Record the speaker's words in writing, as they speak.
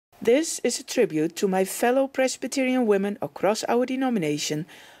This is a tribute to my fellow Presbyterian women across our denomination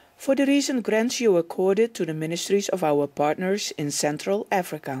for the recent grants you accorded to the ministries of our partners in Central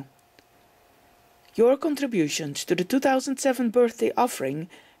Africa. Your contributions to the 2007 birthday offering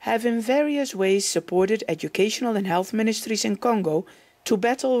have in various ways supported educational and health ministries in Congo to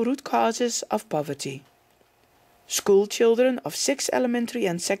battle root causes of poverty. School children of 6 elementary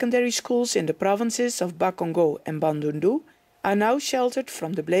and secondary schools in the provinces of Bakongo and Bandundu are now sheltered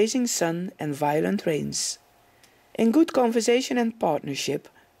from the blazing sun and violent rains. In good conversation and partnership,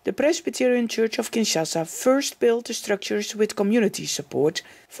 the Presbyterian Church of Kinshasa first built the structures with community support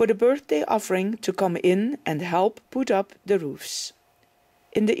for the birthday offering to come in and help put up the roofs.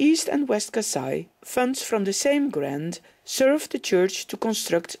 In the East and West Kasai, funds from the same grant served the church to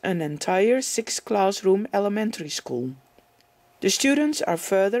construct an entire 6-classroom elementary school. The students are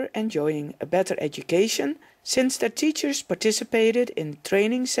further enjoying a better education since their teachers participated in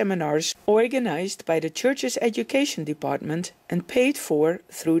training seminars organized by the church's education department and paid for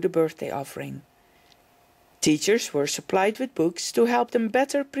through the birthday offering. Teachers were supplied with books to help them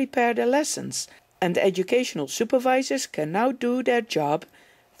better prepare their lessons, and educational supervisors can now do their job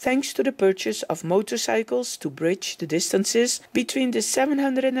thanks to the purchase of motorcycles to bridge the distances between the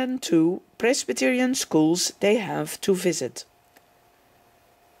 702 Presbyterian schools they have to visit.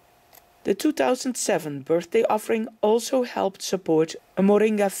 The 2007 birthday offering also helped support a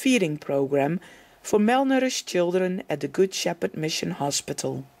Moringa feeding program for malnourished children at the Good Shepherd Mission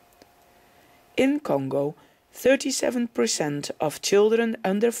Hospital. In Congo, 37% of children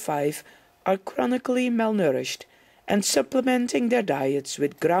under 5 are chronically malnourished, and supplementing their diets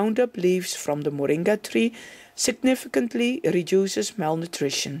with ground-up leaves from the moringa tree significantly reduces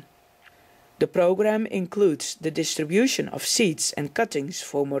malnutrition. The program includes the distribution of seeds and cuttings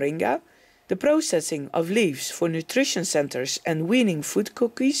for moringa, the processing of leaves for nutrition centers and weaning food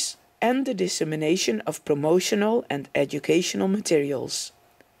cookies, and the dissemination of promotional and educational materials.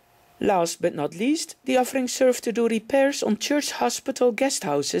 Last but not least, the offering served to do repairs on church hospital guest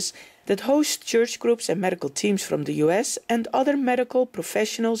houses that host church groups and medical teams from the US and other medical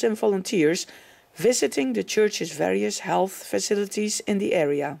professionals and volunteers visiting the church's various health facilities in the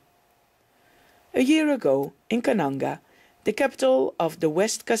area. A year ago, in Kananga, the capital of the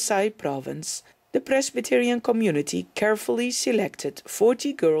West Kasai province, the Presbyterian community carefully selected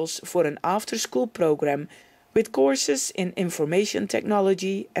 40 girls for an after-school program with courses in information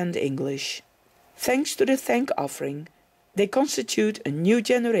technology and English. Thanks to the thank offering, they constitute a new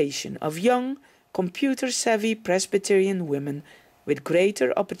generation of young, computer-savvy Presbyterian women with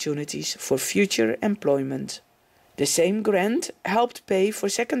greater opportunities for future employment. The same grant helped pay for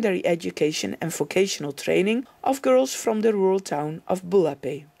secondary education and vocational training of girls from the rural town of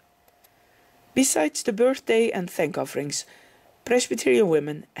Bulape. Besides the birthday and thank offerings, Presbyterian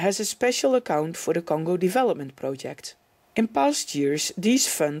Women has a special account for the Congo Development Project. In past years, these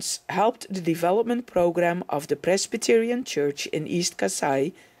funds helped the development program of the Presbyterian Church in East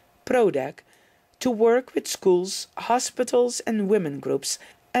Kasai, PRODEC, to work with schools, hospitals and women groups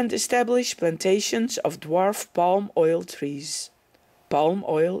and establish plantations of dwarf palm oil trees. Palm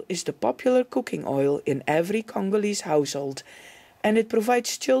oil is the popular cooking oil in every Congolese household, and it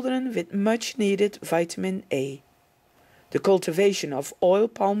provides children with much-needed vitamin A. The cultivation of oil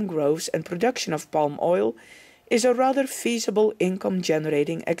palm groves and production of palm oil is a rather feasible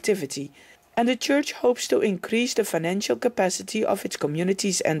income-generating activity, and the Church hopes to increase the financial capacity of its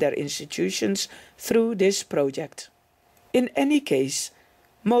communities and their institutions through this project. In any case,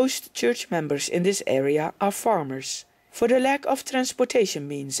 most church members in this area are farmers. For the lack of transportation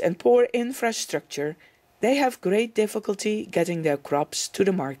means and poor infrastructure, they have great difficulty getting their crops to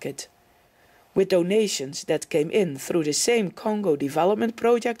the market. With donations that came in through the same Congo Development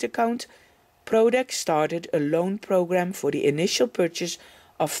Project account, PRODEC started a loan program for the initial purchase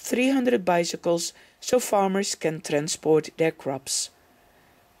of 300 bicycles so farmers can transport their crops.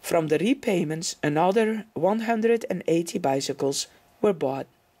 From the repayments, another 180 bicycles were bought.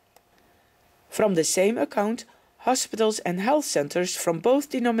 From the same account, hospitals and health centers from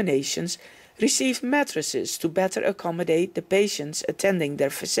both denominations received mattresses to better accommodate the patients attending their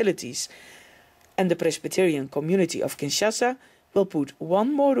facilities, and the Presbyterian community of Kinshasa will put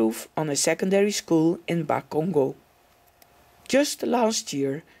one more roof on a secondary school in Bakongo. Just last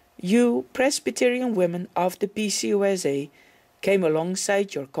year, you Presbyterian women of the PCUSA came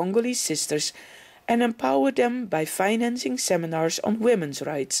alongside your Congolese sisters and empowered them by financing seminars on women's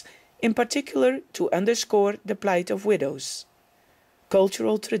rights, in particular to underscore the plight of widows.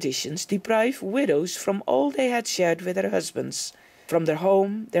 Cultural traditions deprive widows from all they had shared with their husbands, from their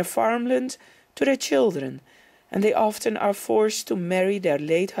home, their farmland, to their children, and they often are forced to marry their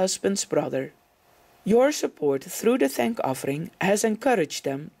late husband's brother. Your support through the thank offering has encouraged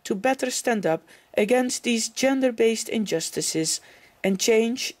them to better stand up against these gender-based injustices and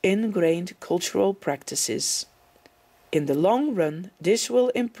change ingrained cultural practices. In the long run, this will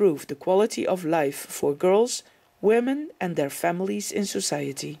improve the quality of life for girls, women and their families in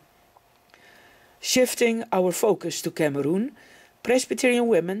society. Shifting our focus to Cameroon, Presbyterian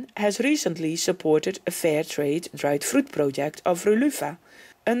Women has recently supported a fair trade dried fruit project of Relufa,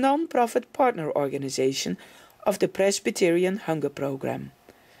 a non-profit partner organization of the Presbyterian Hunger Program.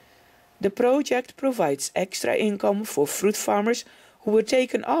 The project provides extra income for fruit farmers who were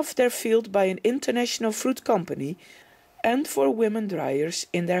taken off their field by an international fruit company and for women dryers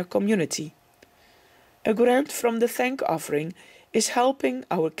in their community. A grant from the thank offering is helping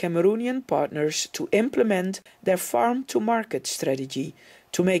our Cameroonian partners to implement their farm-to-market strategy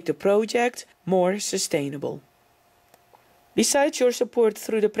to make the project more sustainable. Besides your support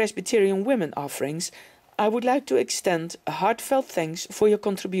through the Presbyterian Women offerings, I would like to extend a heartfelt thanks for your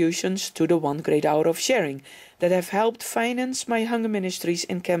contributions to the One Great Hour of Sharing that have helped finance my hunger ministries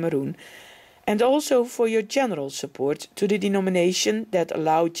in Cameroon, and also for your general support to the denomination that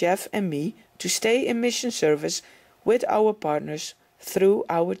allowed Jeff and me to stay in mission service with our partners through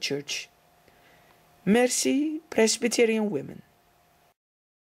our church. Merci, Presbyterian Women.